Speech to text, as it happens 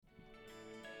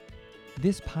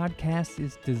This podcast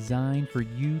is designed for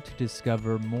you to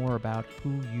discover more about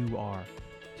who you are,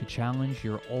 to challenge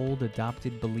your old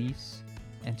adopted beliefs,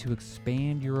 and to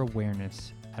expand your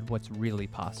awareness at what's really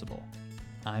possible.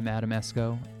 I'm Adam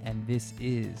Esco, and this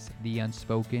is The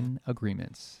Unspoken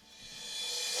Agreements.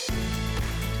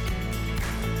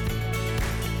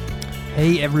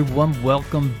 Hey everyone,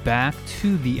 welcome back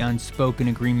to The Unspoken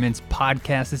Agreements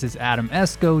podcast. This is Adam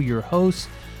Esco, your host.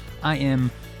 I am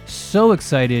so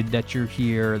excited that you're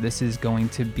here. This is going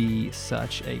to be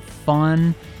such a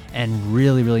fun and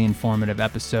really informative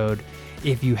episode.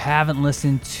 If you haven't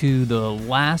listened to the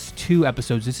last two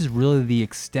episodes, this is really the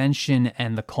extension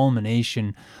and the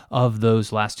culmination of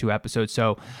those last two episodes.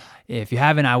 So if you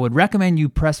haven't, I would recommend you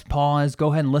press pause,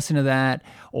 go ahead and listen to that,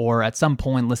 or at some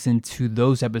point listen to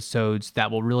those episodes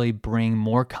that will really bring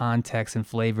more context and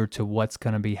flavor to what's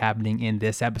going to be happening in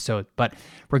this episode. But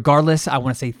regardless, I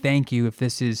want to say thank you. If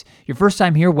this is your first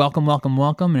time here, welcome.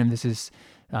 And if this is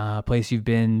a place you've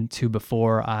been to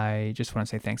before, I just want to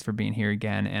say thanks for being here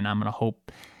again. And I'm going to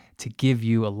hope to give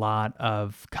you a lot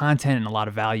of content and a lot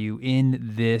of value in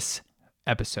this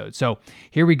episode. So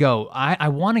here we go. I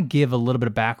want to give a little bit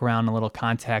of background, a little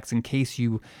context in case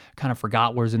you kind of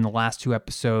forgot what was in the last two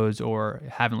episodes or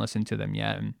haven't listened to them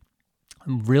yet. And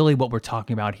really what we're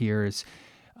talking about here is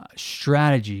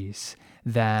strategies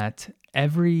that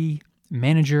every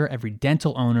manager, every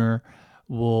dental owner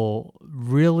will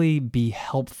really be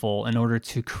helpful in order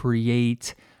to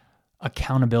create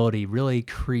accountability, really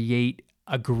create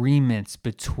agreements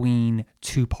between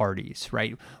two parties,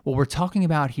 right? What we're talking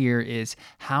about here is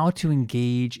how to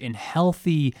engage in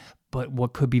healthy, but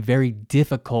what could be very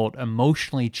difficult,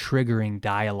 emotionally triggering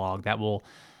dialogue that will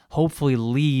hopefully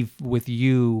leave with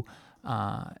you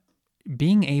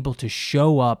being able to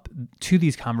show up to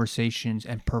these conversations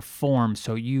and perform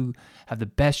so you have the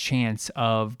best chance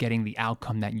of getting the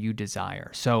outcome that you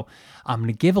desire. So I'm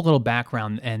going to give a little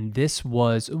background, and this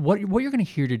was what you're going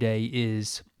to hear today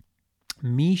is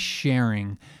me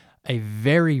sharing a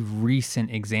very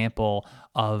recent example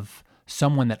of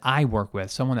someone that I work with,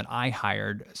 someone that I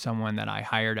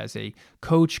hired as a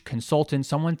coach, consultant,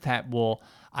 someone that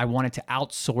I wanted to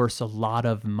outsource a lot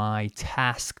of my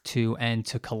task to and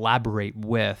to collaborate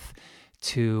with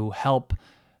to help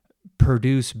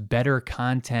produce better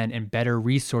content and better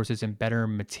resources and better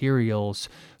materials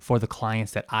for the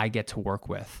clients that I get to work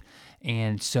with.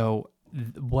 And so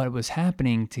what was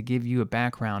happening, to give you a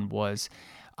background, was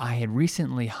I had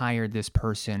recently hired this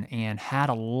person and had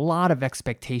a lot of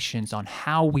expectations on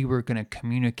how we were going to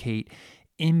communicate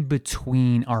in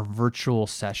between our virtual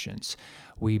sessions.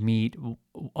 We meet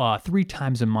 3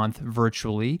 times a month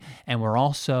virtually, and we're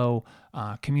also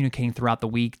communicating throughout the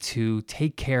week to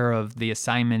take care of the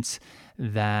assignments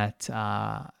that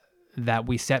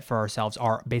we set for ourselves,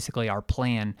 are basically our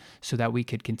plan, so that we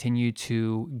could continue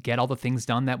to get all the things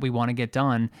done that we want to get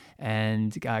done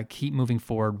and keep moving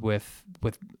forward with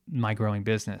my growing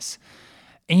business.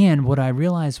 And what I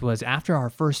realized was after our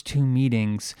first 2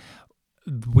 meetings,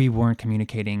 we weren't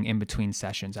communicating in between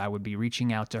sessions. I would be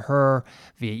reaching out to her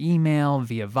via email,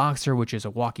 via Voxer, which is a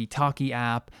walkie-talkie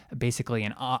app, basically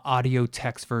an audio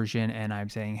text version. And I'm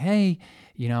saying, hey,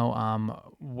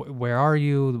 where are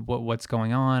you? What's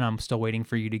going on? I'm still waiting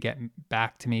for you to get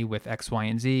back to me with X, Y,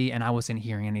 and Z. And I wasn't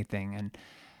hearing anything. And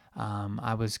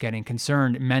I was getting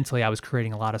concerned. Mentally, I was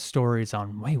creating a lot of stories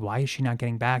on, wait, why is she not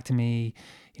getting back to me?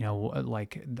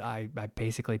 I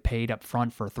basically paid up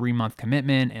front for a 3-month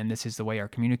commitment, and this is the way our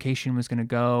communication was going to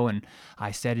go. And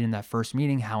I said in that first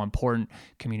meeting how important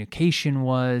communication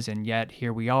was, and yet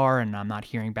here we are, and I'm not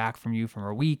hearing back from you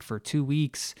for 2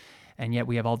 weeks, and yet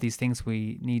we have all these things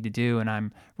we need to do, and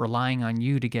I'm relying on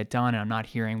you to get done, and I'm not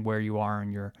hearing where you are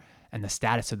and the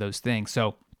status of those things.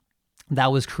 So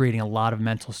that was creating a lot of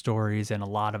mental stories and a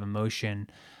lot of emotion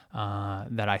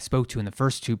that I spoke to in the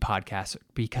first 2 podcasts,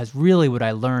 because really what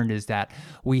I learned is that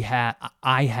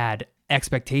I had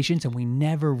expectations and we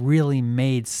never really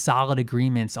made solid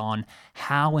agreements on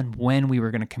how and when we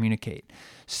were going to communicate.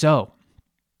 So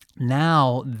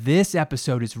now this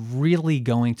episode is really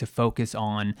going to focus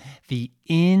on the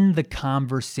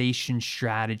conversation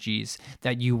strategies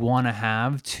that you want to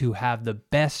have the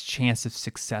best chance of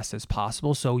success as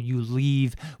possible, so you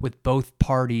leave with both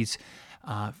parties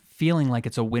feeling like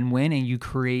it's a win-win, and you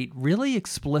create really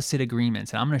explicit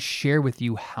agreements. And I'm going to share with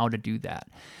you how to do that.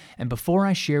 And before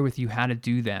I share with you how to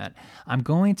do that, I'm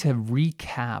going to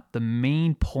recap the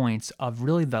main points of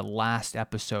really the last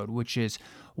episode, which is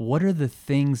what are the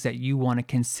things that you want to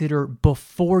consider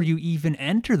before you even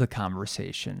enter the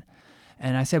conversation.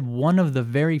 And I said one of the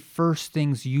very first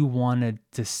things you want to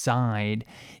decide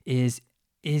is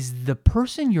is the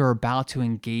person you're about to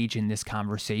engage in this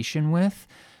conversation with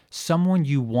someone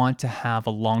you want to have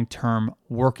a long-term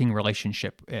working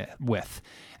relationship with?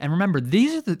 And remember,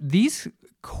 these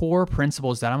core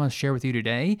principles that I'm going to share with you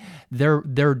today,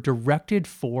 they're directed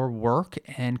for work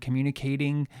and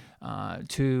communicating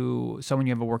to someone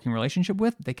you have a working relationship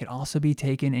with. They could also be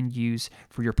taken and used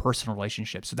for your personal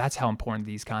relationship. So that's how important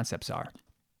these concepts are.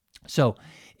 So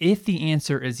if the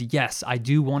answer is yes, I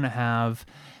do want to have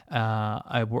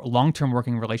a long-term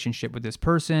working relationship with this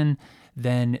person,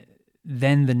 then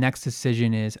the next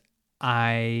decision is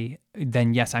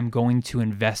yes, I'm going to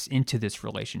invest into this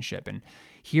relationship. And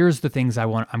here's the things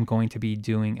I'm going to be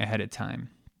doing ahead of time.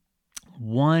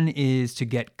 One is to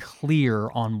get clear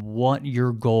on what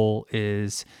your goal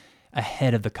is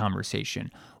ahead of the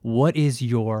conversation. What is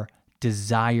your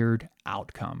desired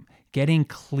outcome? Getting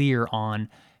clear on,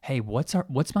 hey, what's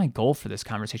my goal for this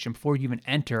conversation before you even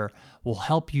enter will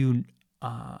help you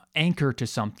anchor to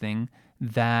something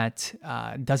that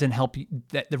doesn't help you,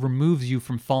 that removes you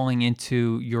from falling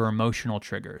into your emotional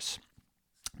triggers.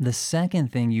 The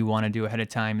second thing you want to do ahead of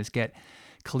time is get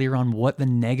clear on what the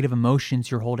negative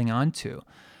emotions you're holding on to.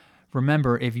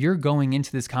 Remember, if you're going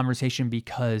into this conversation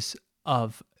because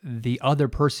of the other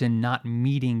person not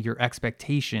meeting your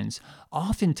expectations,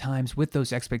 oftentimes with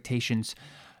those expectations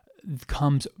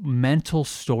comes mental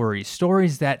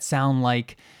stories that sound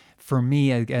like, for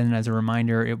me, again, as a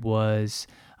reminder, it was,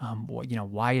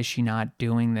 why is she not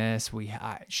doing this?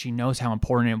 She knows how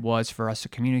important it was for us to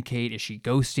communicate. Is she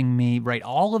ghosting me? Right?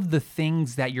 All of the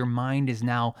things that your mind is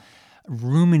now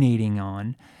ruminating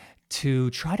on to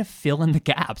try to fill in the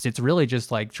gaps. It's really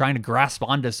just like trying to grasp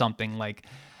onto something like,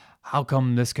 how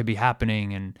come this could be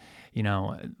happening? And,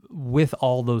 with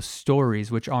all those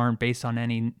stories, which aren't based on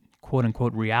any quote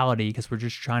unquote reality, because we're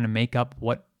just trying to make up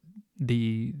what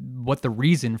the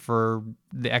reason for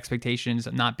the expectations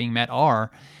not being met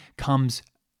are, comes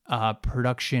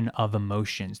production of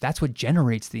emotions. That's what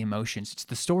generates the emotions. It's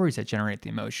the stories that generate the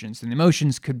emotions. And the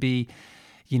emotions could be,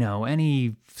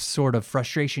 any sort of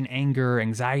frustration, anger,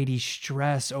 anxiety,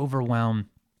 stress, overwhelm.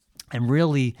 And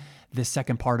really, the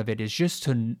second part of it is just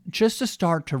to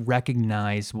start to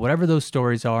recognize whatever those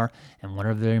stories are and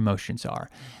whatever their emotions are,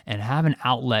 and have an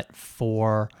outlet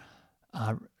for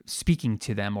speaking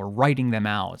to them or writing them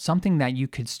out, something that you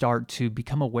could start to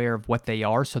become aware of what they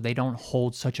are, so they don't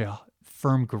hold such a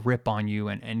firm grip on you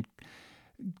and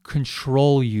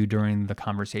control you during the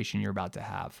conversation you're about to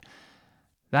have.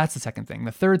 That's the second thing.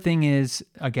 The third thing is,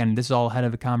 again, this is all ahead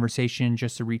of the conversation,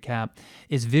 just to recap,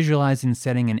 is visualizing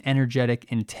setting an energetic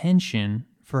intention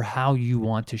for how you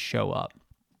want to show up.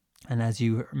 And as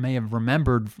you may have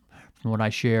remembered from what I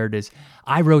shared, is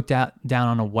I wrote that down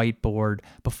on a whiteboard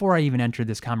before I even entered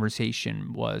this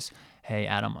conversation was, hey,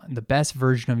 Adam, the best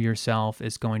version of yourself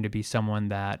is going to be someone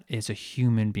that is a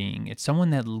human being. It's someone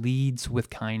that leads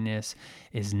with kindness,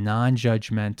 is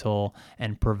non-judgmental,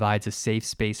 and provides a safe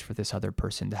space for this other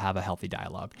person to have a healthy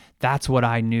dialogue. That's what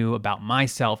I knew about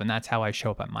myself, and that's how I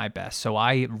show up at my best. So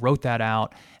I wrote that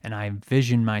out, and I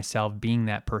envisioned myself being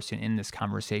that person in this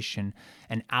conversation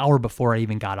an hour before I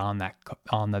even got on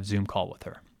the Zoom call with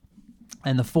her.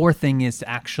 And the fourth thing is to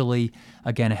actually,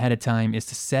 again, ahead of time, is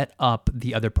to set up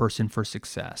the other person for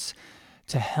success,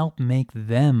 to help make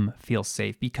them feel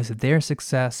safe, because their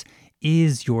success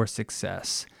is your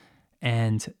success.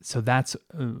 And so that's,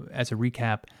 as a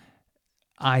recap,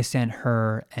 I sent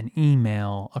her an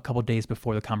email a couple days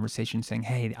before the conversation saying,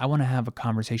 hey, I want to have a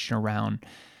conversation around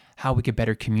how we could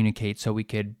better communicate so we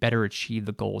could better achieve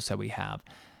the goals that we have.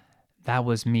 That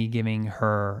was me giving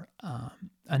her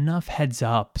enough heads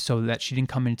up so that she didn't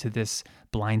come into this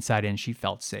blindsided and she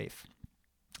felt safe.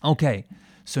 Okay,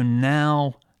 so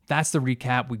now that's the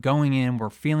recap. We're going in, we're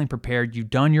feeling prepared.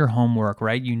 You've done your homework,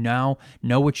 right? You now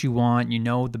know what you want. You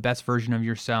know the best version of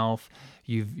yourself.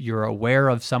 You're aware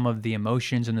of some of the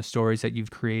emotions and the stories that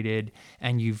you've created,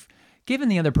 and you've given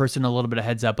the other person a little bit of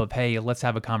heads up of, hey, let's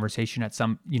have a conversation at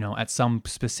some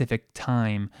specific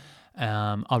time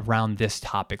around this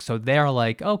topic. So they're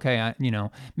like, okay,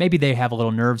 maybe they have a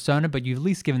little nerves on it, but you've at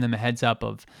least given them a heads up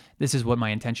of, this is what my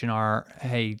intention are.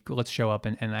 Hey, let's show up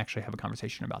and actually have a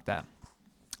conversation about that.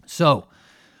 So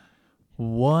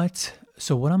what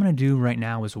I'm going to do right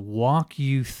now is walk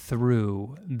you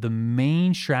through the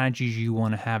main strategies you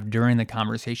want to have during the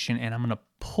conversation, and I'm going to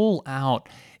pull out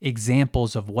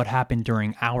examples of what happened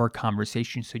during our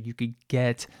conversation so you could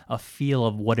get a feel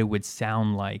of what it would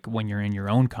sound like when you're in your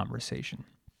own conversation.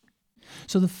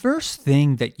 So the first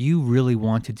thing that you really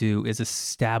want to do is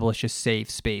establish a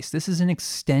safe space. This is an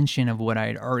extension of what I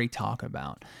had already talked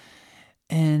about.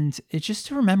 And it's just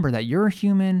to remember that you're a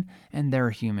human and they're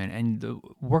a human, and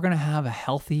we're going to have a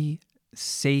healthy,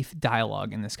 safe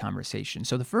dialogue in this conversation.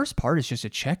 So the first part is just a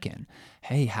check-in.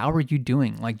 Hey, how are you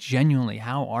doing? Like, genuinely,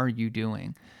 how are you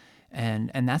doing?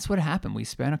 And that's what happened. We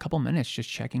spent a couple minutes just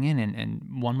checking in,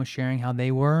 and one was sharing how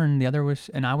they were,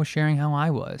 and I was sharing how I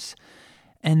was.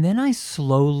 And then I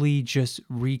slowly just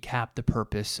recapped the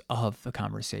purpose of the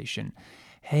conversation.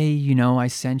 Hey, I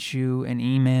sent you an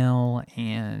email,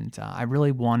 and I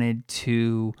really wanted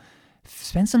to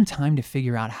spend some time to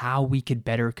figure out how we could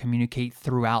better communicate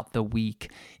throughout the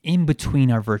week in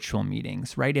between our virtual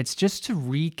meetings, right? It's just to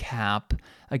recap,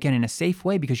 again, in a safe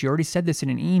way, because you already said this in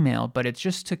an email, but it's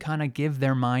just to kind of give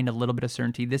their mind a little bit of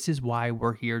certainty. This is why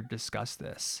we're here to discuss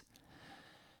this.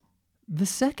 The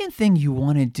second thing you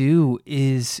want to do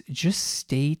is just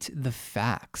state the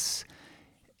facts.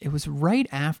 It was right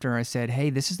after I said, hey,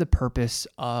 this is the purpose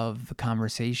of the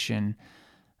conversation.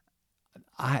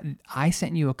 I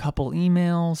sent you a couple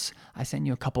emails. I sent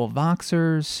you a couple of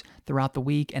Voxers throughout the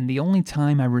week. And the only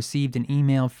time I received an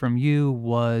email from you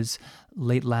was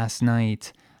late last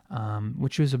night,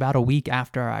 which was about a week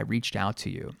after I reached out to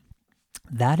you.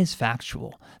 That is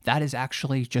factual. That is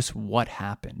actually just what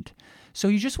happened. So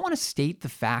you just want to state the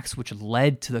facts which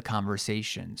led to the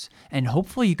conversations. And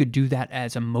hopefully you could do that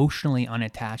as emotionally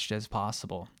unattached as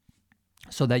possible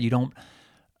so that you don't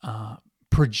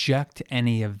project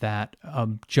any of that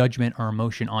judgment or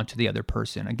emotion onto the other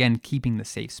person. Again, keeping the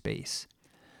safe space.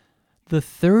 The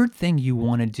third thing you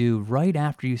want to do right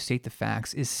after you state the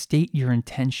facts is state your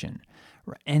intention.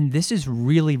 And this is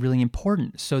really, really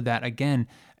important so that, again,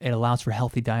 it allows for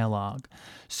healthy dialogue.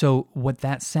 So what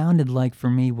that sounded like for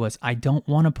me was, I don't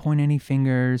want to point any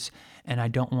fingers and I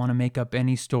don't want to make up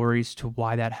any stories to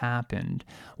why that happened.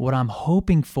 What I'm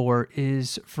hoping for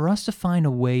is for us to find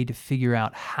a way to figure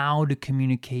out how to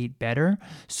communicate better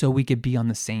so we could be on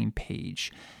the same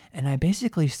page. And I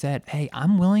basically said, hey,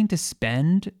 I'm willing to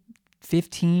spend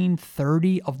 15,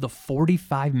 30 of the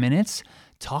 45 minutes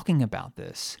talking about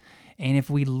this. And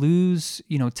if we lose,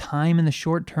 time in the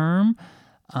short term,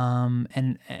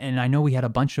 and I know we had a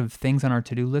bunch of things on our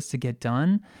to-do list to get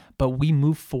done, but we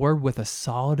move forward with a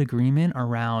solid agreement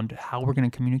around how we're going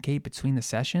to communicate between the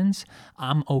sessions,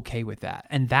 I'm okay with that.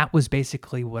 And that was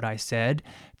basically what I said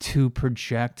to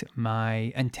project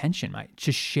my intention,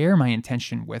 to share my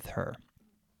intention with her.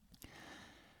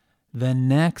 The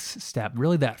next step,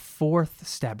 really that fourth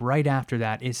step right after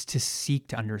that, is to seek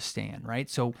to understand, right?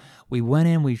 So we went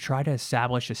in, we tried to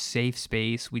establish a safe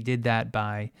space. We did that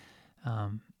by,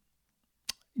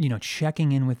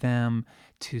 checking in with them,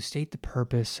 to state the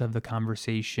purpose of the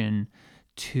conversation,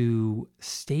 to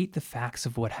state the facts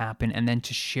of what happened, and then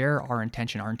to share our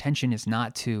intention. Our intention is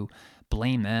not to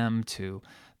blame them, to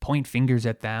point fingers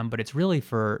at them, but it's really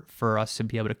for us to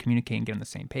be able to communicate and get on the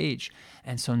same page.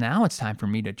 And so now it's time for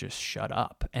me to just shut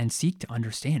up and seek to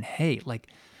understand, hey,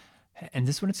 and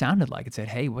this is what it sounded like. It said,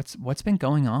 hey, what's been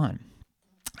going on?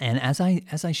 And as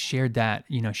I shared that,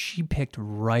 she picked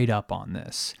right up on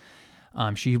this.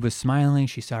 She was smiling,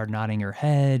 she started nodding her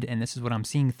head, and this is what I'm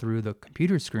seeing through the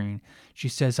computer screen. She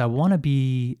says, I want to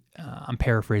be, I'm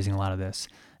paraphrasing a lot of this,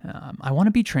 I want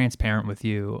to be transparent with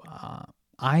you.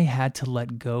 I had to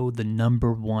let go the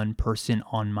number one person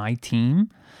on my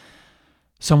team,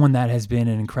 someone that has been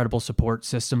an incredible support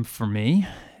system for me.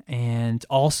 And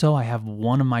also I have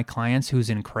one of my clients who's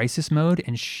in crisis mode,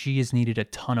 and she has needed a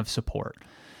ton of support.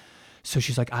 So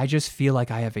she's like, I just feel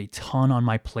like I have a ton on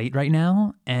my plate right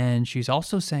now. And she's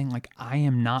also saying, I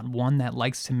am not one that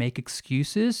likes to make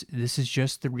excuses. This is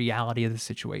just the reality of the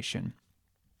situation.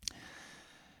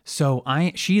 So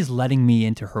she is letting me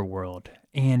into her world.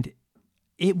 And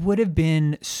it would have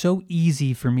been so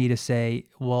easy for me to say,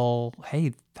 well,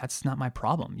 hey, that's not my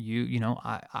problem.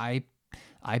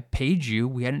 I paid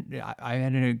you. I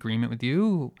had an agreement with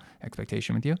you,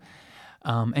 expectation with you.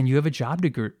 And you have a job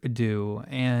to do,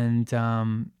 and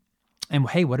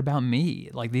hey, what about me?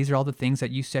 These are all the things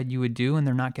that you said you would do, and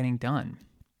they're not getting done.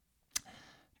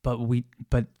 But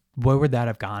where would that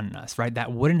have gotten us, right?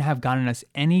 That wouldn't have gotten us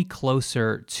any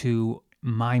closer to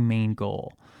my main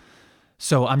goal.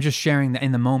 So I'm just sharing that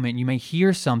in the moment. You may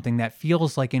hear something that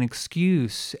feels like an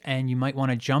excuse, and you might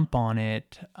want to jump on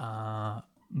it.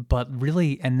 But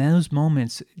really, in those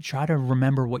moments, try to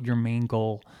remember what your main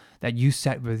goal that you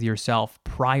set with yourself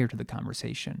prior to the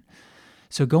conversation.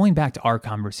 So going back to our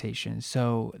conversation.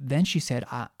 So then she said,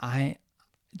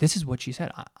 this is what she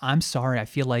said. I'm sorry. I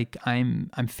feel like I'm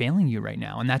failing you right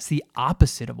now. And that's the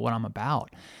opposite of what I'm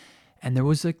about. And there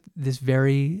was this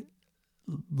very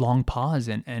long pause,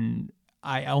 and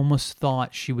I almost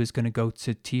thought she was going to go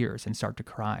to tears and start to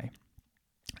cry.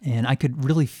 And I could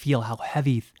really feel how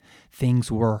heavy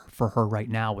things were for her right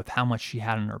now with how much she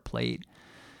had on her plate.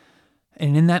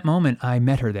 And in that moment, I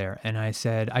met her there and I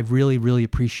said, I really, really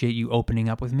appreciate you opening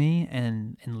up with me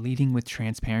and leading with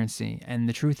transparency. And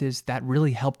the truth is that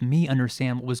really helped me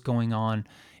understand what was going on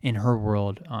in her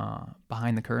world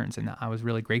behind the curtains. And I was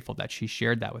really grateful that she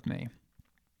shared that with me.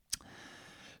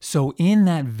 So in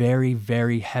that very,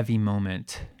 very heavy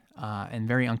moment and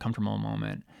very uncomfortable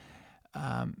moment,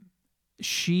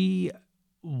 she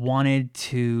wanted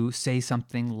to say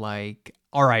something like,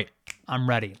 all right, I'm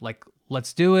ready. Like,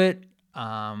 let's do it.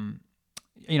 I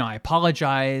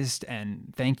apologized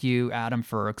and thank you, Adam,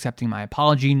 for accepting my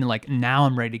apology. And like, now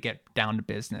I'm ready to get down to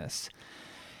business.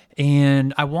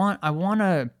 And I want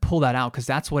to pull that out because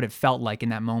that's what it felt like in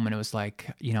that moment. It was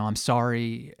like, I'm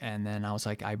sorry. And then I was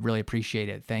like, I really appreciate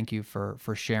it. Thank you for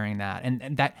sharing that.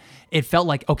 And that it felt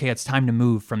like, okay, it's time to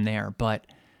move from there. But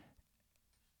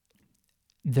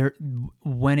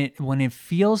when it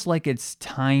feels like it's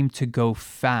time to go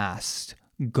fast,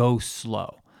 go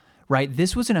slow. Right?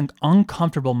 This was an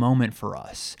uncomfortable moment for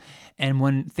us. And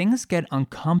when things get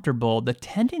uncomfortable, the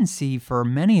tendency for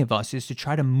many of us is to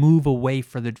try to move away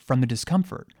from the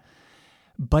discomfort.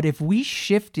 But if we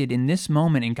shifted in this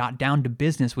moment and got down to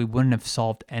business, we wouldn't have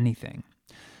solved anything.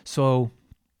 So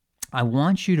I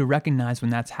want you to recognize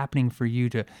when that's happening for you,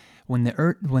 when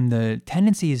the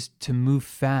tendency is to move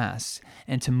fast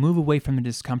and to move away from the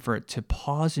discomfort, to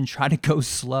pause and try to go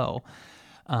slow.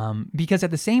 Because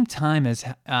at the same time as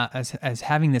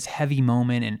having this heavy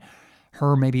moment and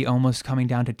her maybe almost coming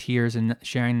down to tears and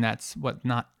sharing that's what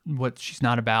she's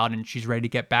not about and she's ready to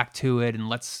get back to it and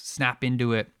let's snap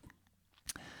into it.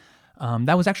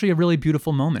 That was actually a really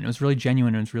beautiful moment. It was really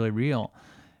genuine. It was really real.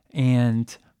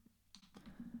 And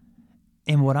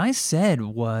what I said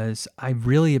was, I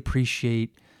really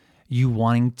appreciate you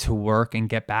wanting to work and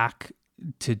get back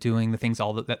to doing the things,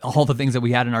 all the things that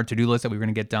we had in our to-do list that we were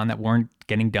going to get done that weren't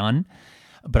getting done.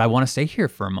 But I want to stay here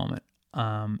for a moment.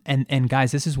 And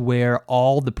guys, this is where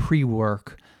all the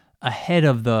pre-work ahead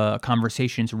of the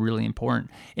conversation is really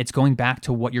important. It's going back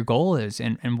to what your goal is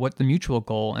and what the mutual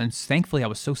goal. And thankfully, I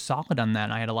was so solid on that.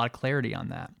 And I had a lot of clarity on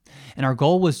that. And our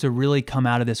goal was to really come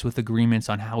out of this with agreements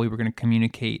on how we were going to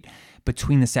communicate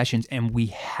between the sessions. And we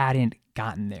hadn't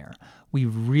gotten there. We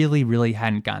really, really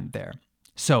hadn't gotten there.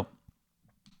 So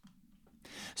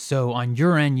on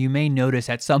your end, you may notice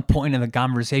at some point in the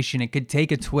conversation, it could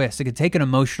take a twist. It could take an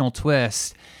emotional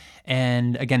twist.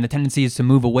 And again, the tendency is to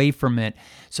move away from it.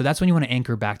 So that's when you want to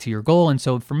anchor back to your goal. And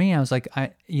so for me, I was like,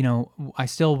 I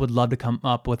still would love to come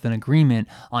up with an agreement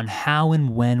on how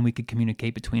and when we could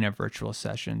communicate between our virtual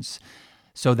sessions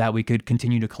so that we could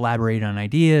continue to collaborate on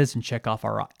ideas and check off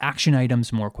our action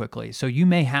items more quickly. So you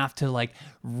may have to like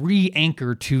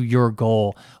re-anchor to your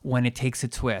goal when it takes a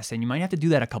twist, and you might have to do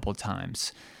that a couple of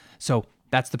times. So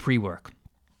that's the pre-work.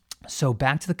 So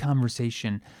back to the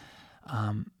conversation.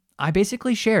 I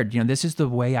basically shared, this is the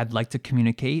way I'd like to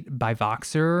communicate by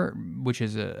Voxer, which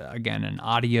is, again, an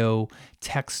audio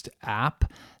text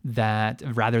app that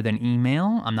rather than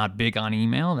email. I'm not big on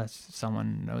email. That's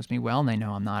someone knows me well, and they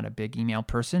know I'm not a big email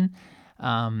person.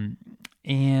 And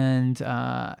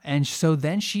so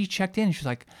then she checked in. She's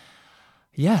like,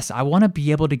 yes, I want to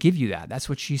be able to give you that. That's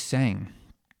what she's saying.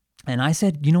 And I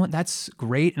said, you know what, that's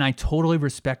great. And I totally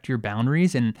respect your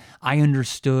boundaries. And I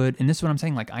understood, and this is what I'm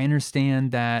saying, like, I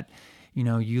understand that,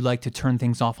 you like to turn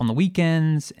things off on the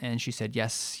weekends. And she said,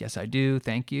 yes, I do.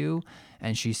 Thank you.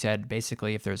 And she said,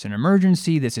 basically, if there's an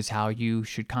emergency, this is how you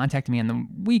should contact me on the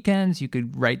weekends. You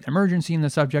could write emergency in the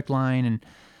subject line. And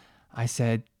I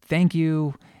said, thank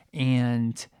you.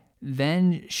 And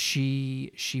then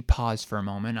she paused for a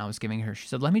moment. She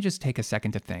said, let me just take a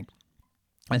second to think.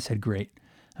 I said, great.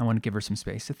 I want to give her some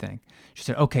space to think. She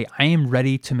said, okay, I am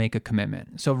ready to make a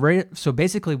commitment. So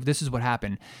basically, this is what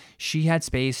happened. She had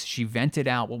space. She vented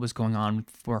out what was going on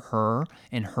for her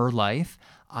in her life.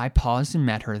 I paused and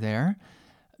met her there.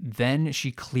 Then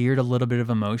she cleared a little bit of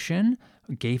emotion,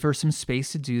 gave her some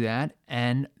space to do that.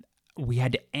 And we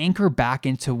had to anchor back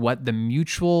into what the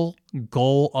mutual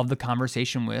goal of the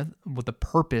conversation what the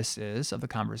purpose is of the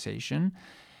conversation.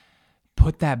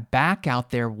 Put that back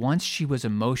out there once she was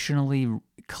emotionally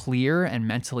clear and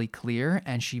mentally clear,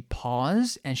 and she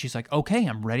paused and she's like, okay,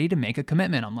 I'm ready to make a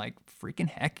commitment. I'm like, freaking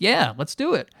heck yeah, let's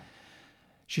do it.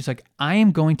 She's like, I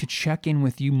am going to check in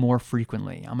with you more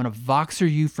frequently. I'm going to Voxer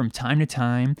you from time to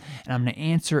time, and I'm going to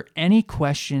answer any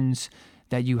questions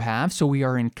that you have, so we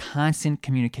are in constant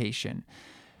communication.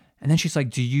 And then she's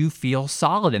like, do you feel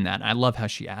solid in that? And I love how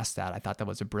she asked that. I thought that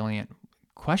was a brilliant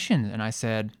question. And I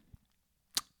said,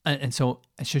 and so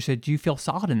she said, do you feel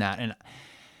solid in that?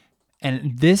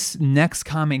 And this next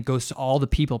comment goes to all the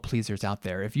people pleasers out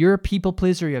there. If you're a people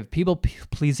pleaser, you have people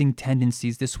pleasing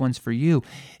tendencies, this one's for you.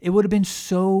 It would have been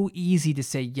so easy to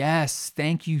say, yes,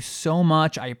 thank you so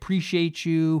much. I appreciate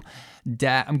you.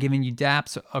 I'm giving you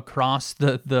daps across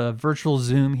the virtual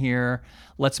Zoom here.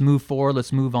 Let's move forward.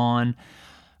 Let's move on.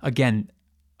 Again,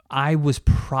 I was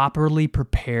properly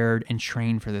prepared and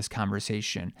trained for this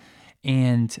conversation.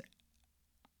 And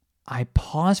I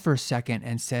paused for a second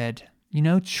and said,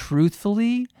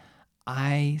 truthfully,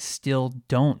 I still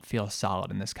don't feel solid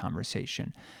in this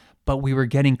conversation, but we were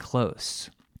getting close.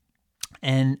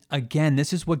 And again,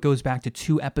 this is what goes back to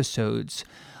 2 episodes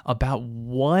about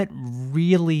what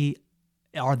really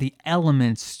are the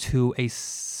elements to a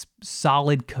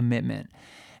solid commitment.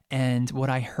 And what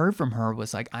I heard from her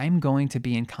was like, I'm going to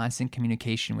be in constant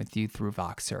communication with you through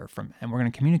Voxer, and we're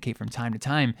going to communicate from time to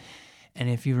time. And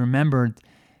if you remembered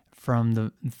from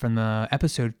the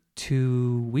episode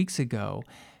 2 weeks ago,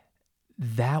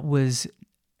 that was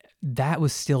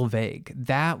still vague.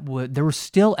 There were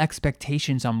still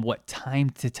expectations on what time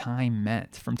to time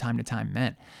meant.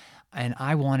 And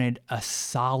I wanted a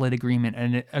solid agreement,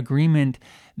 an agreement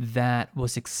that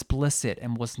was explicit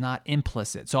and was not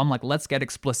implicit. So I'm like, let's get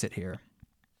explicit here.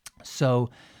 So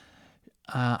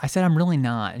I said, I'm really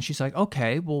not. And she's like,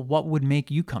 okay, well, what would make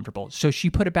you comfortable? So she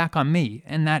put it back on me,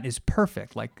 and that is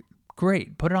perfect. Like,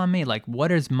 great, put it on me. Like,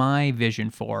 what is my vision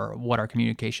for what our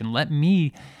communication? Let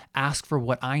me ask for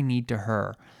what I need to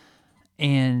her.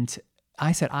 And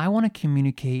I said, I want to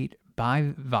communicate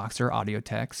by Voxer audio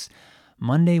text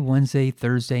Monday, Wednesday,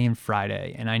 Thursday, and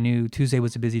Friday. And I knew Tuesday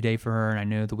was a busy day for her, and I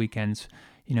knew the weekends,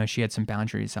 she had some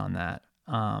boundaries on that.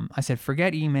 I said,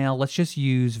 forget email. Let's just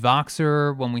use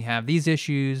Voxer when we have these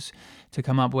issues to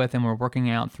come up with, and we're working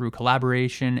out through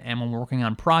collaboration. And when we're working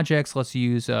on projects, let's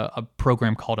use a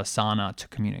program called Asana to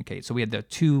communicate. So we had the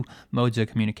 2 modes of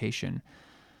communication.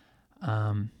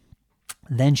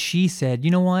 Then she said, you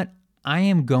know what? I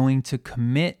am going to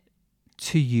commit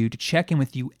to you to check in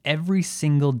with you every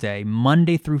single day,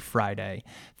 Monday through Friday,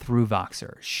 through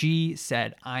Voxer. She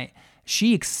said,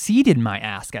 she exceeded my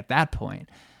ask at that point.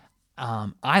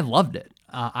 I loved it.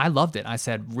 I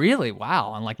said, really?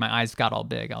 Wow. And like my eyes got all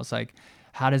big. I was like,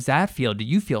 how does that feel? Do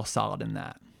you feel solid in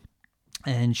that?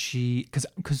 And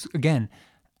because again,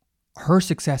 her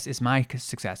success is my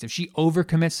success. If she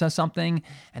overcommits to something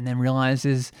and then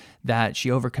realizes that she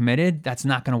overcommitted, that's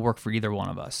not going to work for either one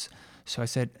of us. So I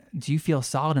said, do you feel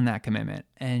solid in that commitment?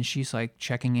 And she's like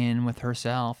checking in with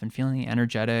herself and feeling the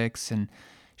energetics. And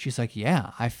she's like,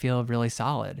 yeah, I feel really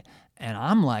solid. And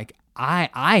I'm like,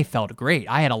 I felt great.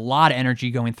 I had a lot of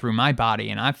energy going through my body,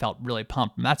 and I felt really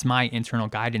pumped. And that's my internal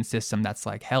guidance system. That's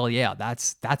like, hell yeah,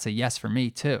 that's a yes for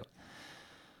me too.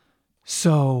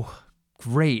 So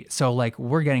great. So like,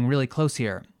 we're getting really close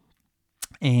here.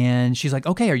 And she's like,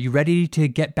 okay, are you ready to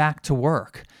get back to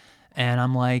work? And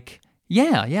I'm like,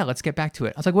 yeah, let's get back to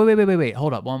it. I was like, wait,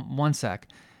 hold up, one sec.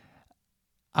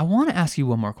 I want to ask you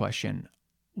one more question.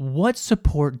 What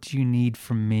support do you need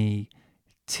from me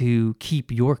to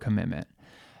keep your commitment?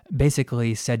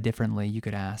 Basically, said differently, you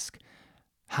could ask,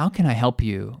 how can I help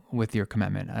you with your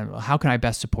commitment? How can I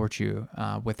best support you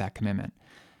with that commitment?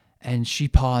 And she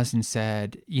paused and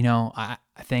said, I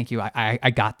thank you.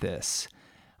 I got this.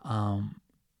 And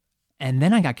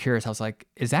then I got curious. I was like,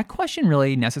 is that question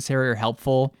really necessary or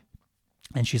helpful?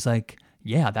 And she's like,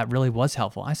 yeah, that really was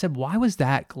helpful. I said, why was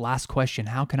that last question?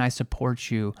 How can I support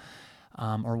you?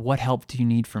 Or what help do you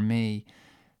need from me?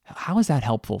 How is that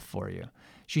helpful for you?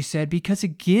 She said, because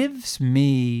it gives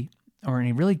me, or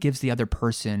it really gives the other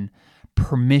person,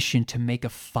 permission to make a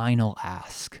final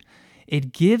ask.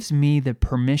 It gives me the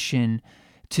permission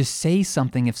to say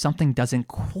something if something doesn't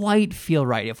quite feel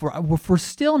right. If we're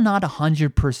still not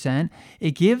 100%,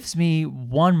 it gives me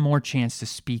one more chance to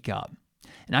speak up.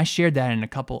 And I shared that in a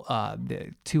couple,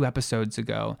 2 episodes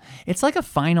ago. It's like a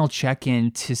final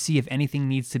check-in to see if anything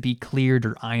needs to be cleared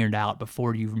or ironed out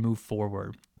before you move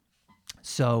forward.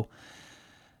 So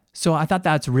I thought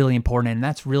that's really important, and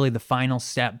that's really the final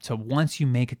step to once you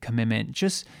make a commitment,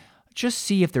 just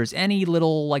see if there's any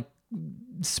little like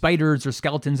spiders or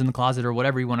skeletons in the closet or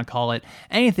whatever you want to call it,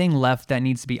 anything left that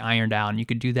needs to be ironed out. And you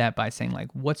could do that by saying like,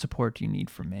 what support do you need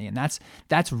from me? And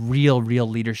that's real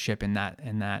leadership in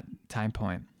that time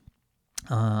point.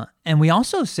 And we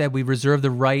also said we reserve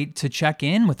the right to check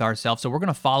in with ourselves. So we're going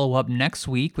to follow up next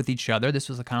week with each other. This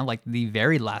was kind of like the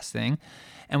very last thing.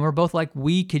 And we're both like,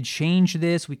 we could change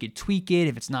this. We could tweak it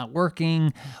if it's not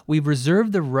working. We've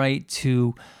reserved the right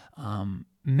to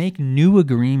make new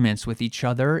agreements with each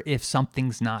other if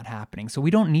something's not happening. So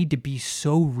we don't need to be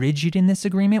so rigid in this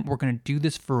agreement. We're going to do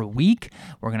this for a week.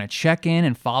 We're going to check in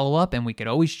and follow up, and we could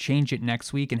always change it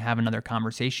next week and have another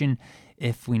conversation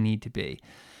if we need to be.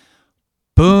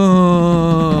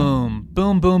 Boom,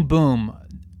 boom, boom, boom.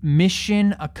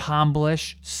 Mission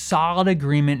accomplished, solid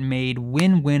agreement made,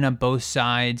 win-win on both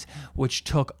sides, which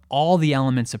took all the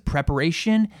elements of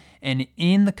preparation and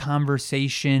in the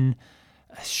conversation,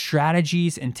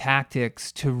 strategies and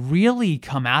tactics to really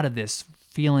come out of this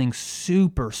feeling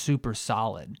super, super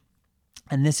solid.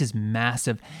 And this is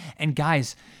massive. And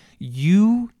guys,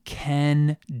 you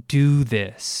can do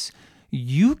this.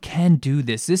 You can do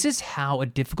this. This is how a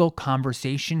difficult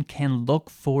conversation can look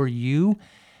for you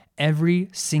every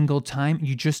single time.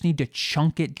 You just need to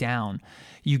chunk it down.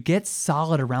 You get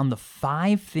solid around the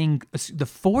four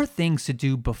things to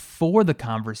do before the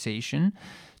conversation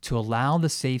to allow the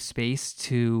safe space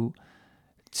to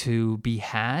be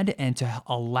had and to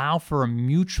allow for a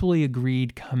mutually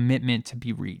agreed commitment to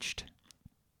be reached.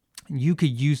 You could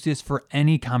use this for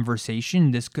any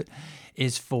conversation. This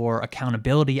is for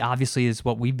accountability, obviously, is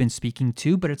what we've been speaking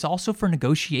to, but it's also for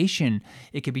negotiation.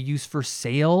 It could be used for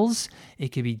sales. It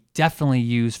could be definitely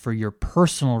used for your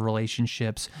personal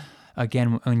relationships.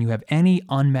 Again, when you have any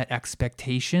unmet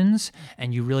expectations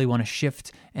and you really want to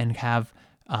shift and have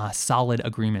solid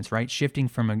agreements, right? Shifting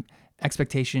from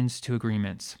expectations to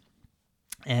agreements.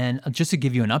 And just to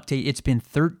give you an update, it's been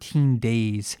 13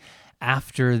 days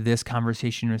after this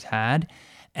conversation was had,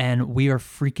 and we are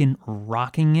freaking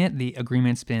rocking it. The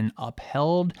agreement's been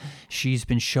upheld. She's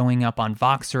been showing up on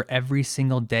Voxer every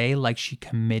single day like she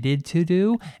committed to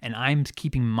do, and I'm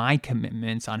keeping my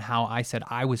commitments on how I said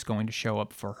I was going to show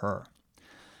up for her.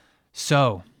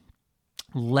 So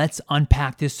let's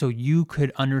unpack this so you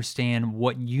could understand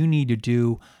what you need to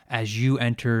do as you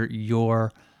enter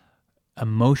your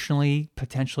emotionally,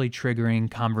 potentially triggering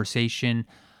conversation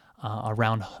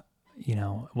around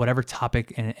whatever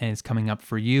topic and is coming up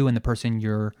for you and the person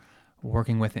you're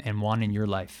working with and want in your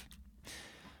life.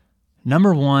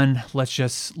 Number one, let's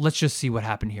just see what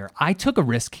happened here. I took a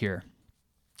risk here.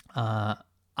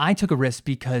 I took a risk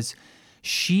because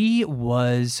she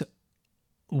was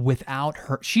without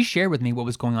her. She shared with me what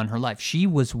was going on in her life. She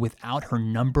was without her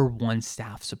number one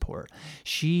staff support.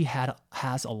 She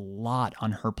has a lot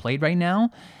on her plate right now,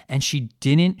 and she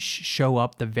didn't show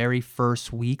up the very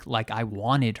first week like I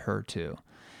wanted her to.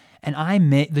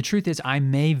 And the truth is, I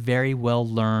may very well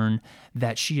learn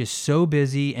that she is so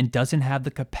busy and doesn't have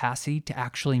the capacity to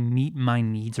actually meet my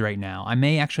needs right now. I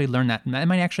may actually learn that. That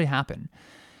might actually happen.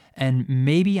 And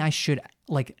maybe I should,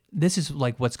 this is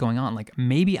what's going on.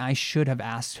 Maybe I should have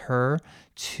asked her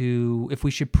if we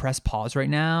should press pause right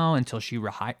now until she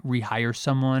rehires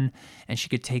someone and she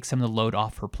could take some of the load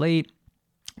off her plate.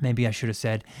 Maybe I should have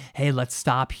said, hey, let's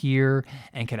stop here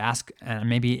and could ask,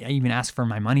 maybe even ask for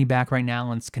my money back right now.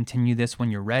 Let's continue this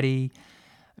when you're ready.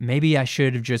 Maybe I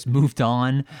should have just moved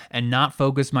on and not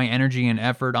focused my energy and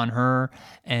effort on her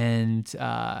and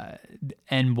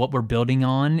what we're building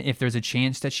on if there's a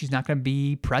chance that she's not going to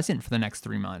be present for the next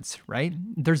 3 months, right?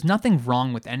 There's nothing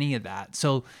wrong with any of that.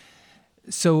 So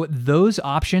those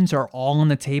options are all on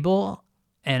the table.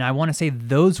 And I want to say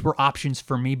those were options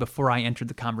for me before I entered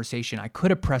the conversation. I could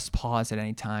have pressed pause at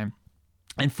any time.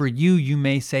 And for you, you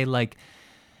may say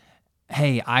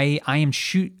hey, I am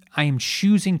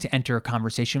choosing to enter a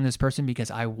conversation with this person because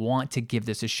I want to give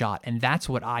this a shot. And that's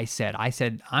what I said. I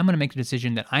said, I'm going to make the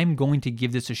decision that I'm going to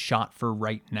give this a shot for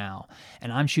right now.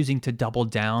 And I'm choosing to double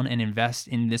down and invest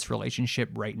in this relationship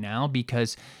right now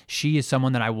because she is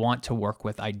someone that I want to work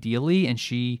with ideally. And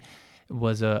she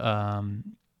was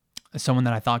someone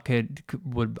that I thought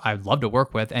I'd love to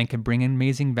work with and could bring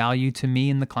amazing value to me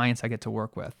and the clients I get to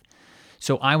work with.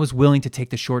 So I was willing to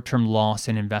take the short-term loss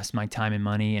and invest my time and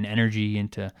money and energy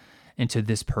into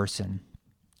this person,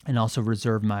 and also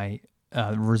reserve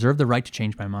the right to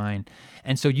change my mind.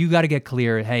 And so you got to get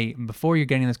clear. Hey, before you're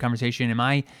getting this conversation, am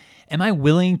I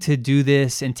willing to do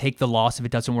this and take the loss if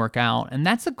it doesn't work out? And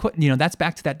that's that's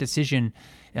back to that decision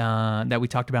that we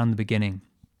talked about in the beginning.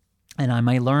 And I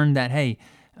might learn that hey,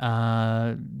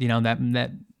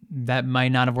 that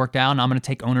might not have worked out, and I'm going to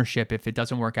take ownership if it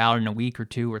doesn't work out in a week or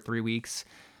 2 or 3 weeks,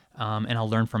 and I'll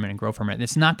learn from it and grow from it.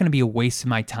 It's not going to be a waste of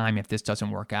my time if this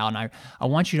doesn't work out, and I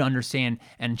want you to understand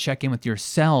and check in with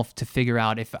yourself to figure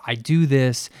out if I do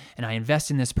this and I invest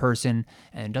in this person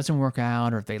and it doesn't work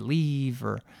out, or if they leave,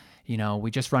 or we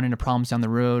just run into problems down the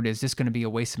road, is this going to be a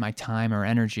waste of my time or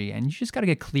energy? And you just got to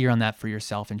get clear on that for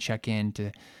yourself and check in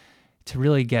to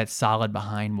really get solid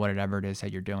behind whatever it is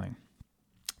that you're doing.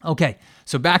 Okay,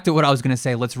 so back to what I was going to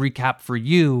say. Let's recap for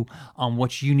you on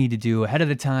what you need to do ahead of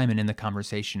the time and in the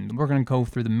conversation. We're going to go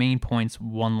through the main points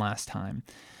one last time.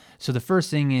 So the first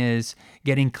thing is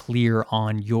getting clear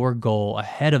on your goal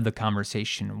ahead of the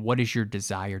conversation. What is your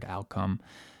desired outcome?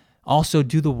 Also,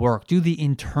 do the work, do the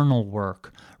internal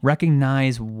work.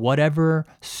 Recognize whatever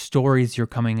stories you're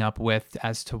coming up with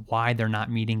as to why they're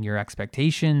not meeting your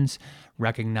expectations.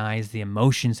 Recognize the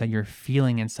emotions that you're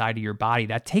feeling inside of your body.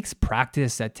 That takes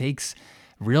practice, that takes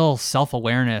real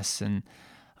self-awareness and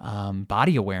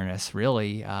body awareness,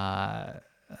 really. I'm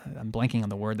blanking on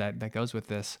the word that goes with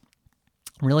this.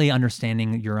 Really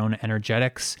understanding your own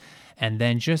energetics, and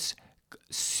then just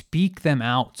speak them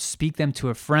out, speak them to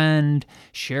a friend,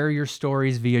 share your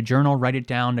stories via journal, write it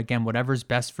down, again, whatever's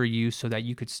best for you, so that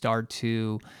you could start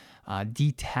to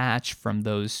detach from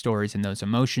those stories and those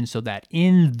emotions, so that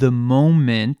in the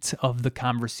moment of the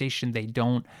conversation, they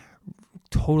don't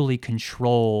totally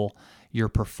control your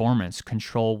performance,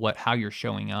 control how you're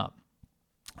showing up.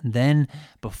 Then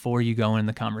before you go in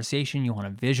the conversation, you want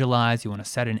to visualize, you want to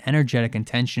set an energetic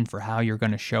intention for how you're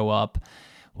going to show up,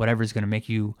 whatever is going to make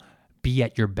you be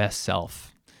at your best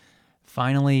self.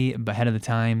 Finally, ahead of the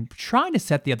time, try to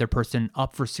set the other person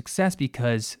up for success,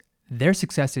 because their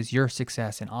success is your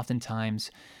success. And oftentimes,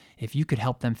 if you could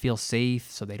help them feel safe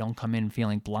so they don't come in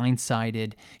feeling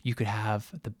blindsided, you could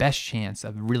have the best chance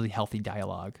of really healthy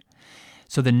dialogue.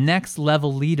 So the next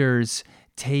level leaders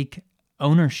take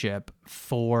ownership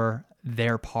for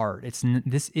their part.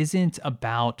 This isn't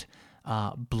about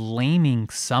blaming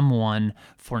someone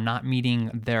for not meeting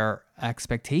their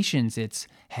expectations. It's,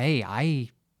 hey,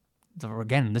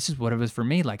 again, this is what it was for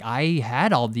me. Like, I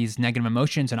had all these negative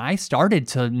emotions, and I started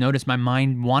to notice my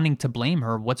mind wanting to blame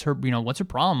her. What's her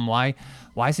problem? Why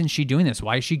isn't she doing this?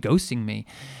 Why is she ghosting me?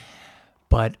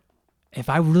 But if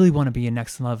I really want to be a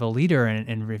next level leader,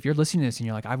 and if you're listening to this and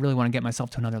you're like, I really want to get myself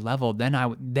to another level,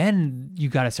 then you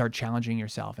got to start challenging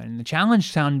yourself. And the challenge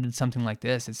sounded something like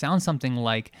this. It sounds something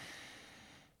like,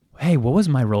 hey, what was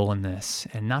my role in this?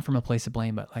 And not from a place of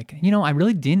blame, but like, I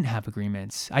really didn't have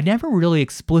agreements. I never really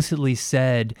explicitly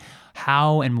said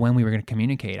how and when we were going to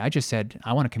communicate. I just said,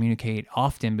 I want to communicate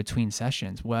often between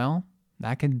sessions. Well,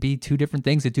 that could be two different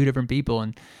things to two different people.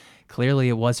 And clearly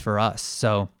it was for us.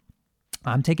 So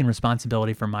I'm taking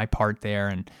responsibility for my part there,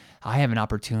 and I have an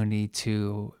opportunity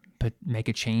to make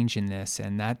a change in this.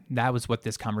 And that was what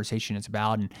this conversation is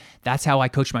about. And that's how I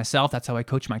coach myself. That's how I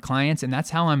coach my clients. And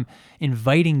that's how I'm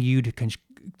inviting you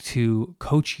to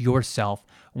coach yourself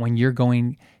when you're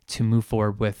going to move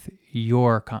forward with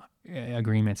your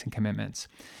agreements and commitments.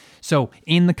 So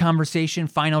in the conversation,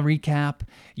 final recap,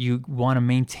 you want to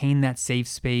maintain that safe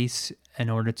space in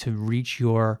order to reach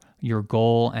your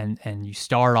goal. And you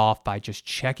start off by just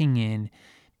checking in,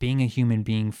 being a human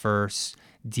being first.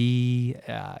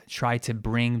 Try to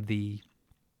bring the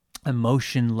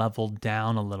emotion level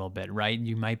down a little bit, right?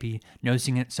 You might be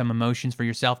noticing some emotions for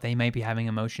yourself. They might be having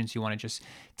emotions. You want to just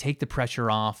take the pressure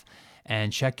off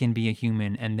and check in, be a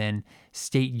human, and then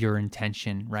state your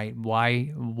intention, right?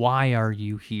 Why are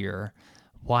you here?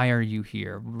 Why are you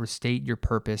here? State your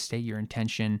purpose, state your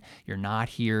intention. You're not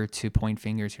here to point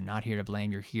fingers. You're not here to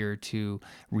blame. You're here to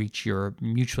reach your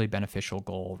mutually beneficial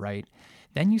goal, right?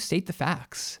 Then you state the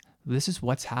facts. This is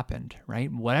what's happened,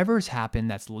 right? Whatever's happened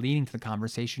that's leading to the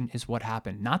conversation is what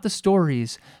happened. Not the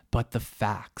stories, but the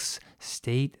facts.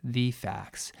 State the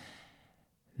facts.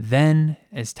 Then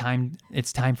it's time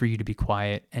for you to be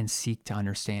quiet and seek to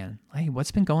understand. Hey,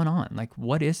 what's been going on? Like,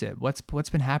 what is it? What's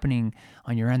been happening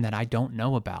on your end that I don't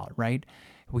know about, right?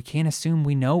 We can't assume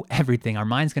we know everything. Our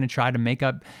mind's going to try to make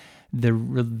up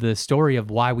the story of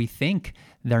why we think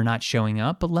they're not showing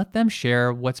up, but let them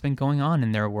share what's been going on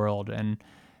in their world. And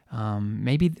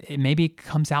maybe it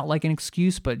comes out like an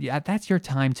excuse, but yeah, that's your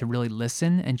time to really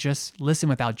listen, and just listen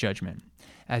without judgment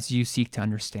as you seek to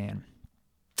understand.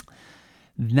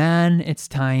 Then it's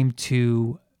time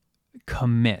to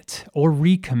commit or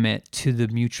recommit to the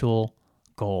mutual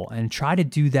goal, and try to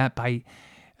do that by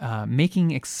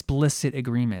making explicit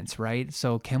agreements, right?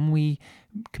 So can we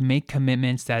make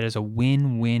commitments that is a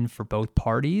win-win for both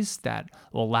parties that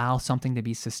will allow something to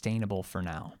be sustainable for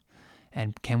now?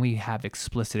 And can we have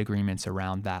explicit agreements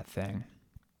around that thing?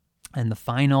 And the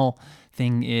final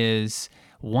thing is,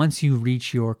 once you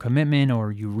reach your commitment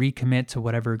or you recommit to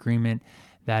whatever agreement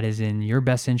that is in your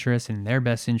best interest and their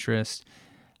best interest,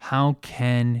 how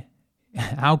can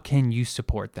you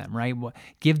support them, right?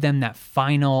 Give them that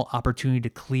final opportunity to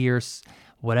clear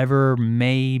whatever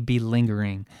may be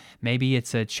lingering. Maybe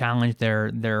it's a challenge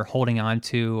they're holding on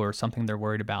to or something they're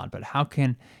worried about, but how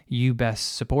can you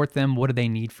best support them? What do they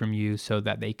need from you so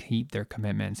that they keep their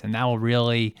commitments? And that will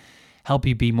really help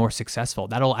you be more successful.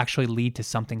 That'll actually lead to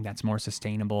something that's more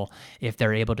sustainable if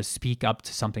they're able to speak up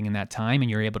to something in that time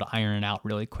and you're able to iron it out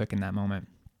really quick in that moment.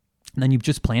 And then you've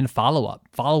just planned follow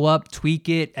up, tweak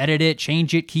it, edit it,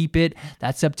 change it, keep it.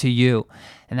 That's up to you.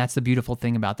 And that's the beautiful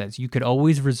thing about that. Is you could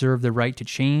always reserve the right to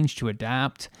change, to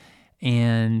adapt,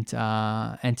 and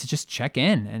to just check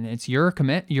in. And it's your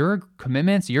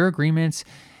commitments, your agreements,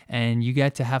 and you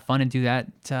get to have fun and do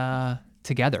that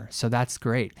together. So that's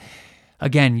great.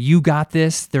 Again, you got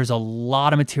this. There's a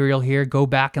lot of material here. Go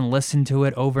back and listen to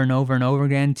it over and over and over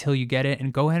again until you get it,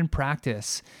 and go ahead and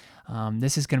practice.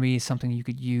 This is going to be something you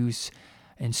could use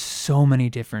in so many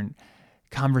different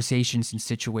conversations and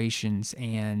situations.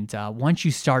 And once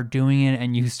you start doing it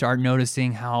and you start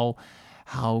noticing how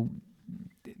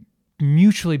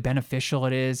mutually beneficial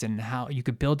it is and how you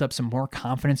could build up some more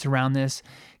confidence around this,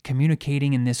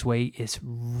 communicating in this way is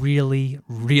really,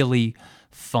 really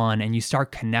fun. And you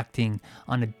start connecting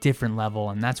on a different level.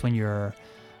 And that's when you're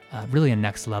really a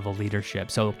next level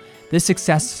leadership. So this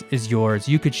success is yours.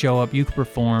 You could show up, you could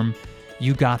perform,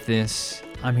 you got this.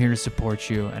 I'm here to support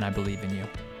you, and I believe in you.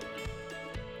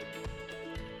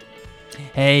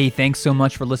 Hey, thanks so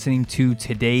much for listening to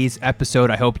today's episode.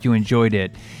 I hope you enjoyed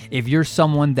it. If you're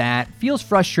someone that feels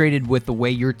frustrated with the way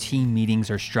your team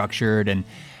meetings are structured and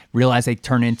realize they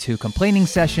turn into complaining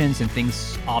sessions and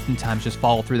things oftentimes just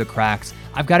fall through the cracks,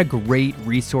 I've got a great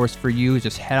resource for you.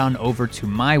 Just head on over to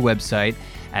my website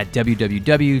at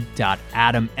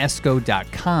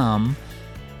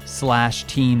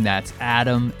www.adameskow.com/team. That's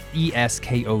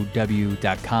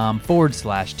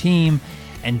AdamEskow.com/team,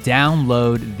 and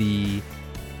download the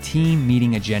team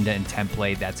meeting agenda and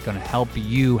template that's going to help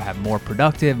you have more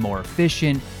productive, more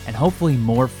efficient, and hopefully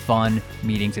more fun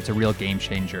meetings. It's a real game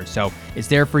changer. So it's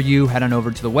there for you. Head on over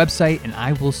to the website, and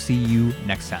I will see you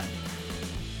next time.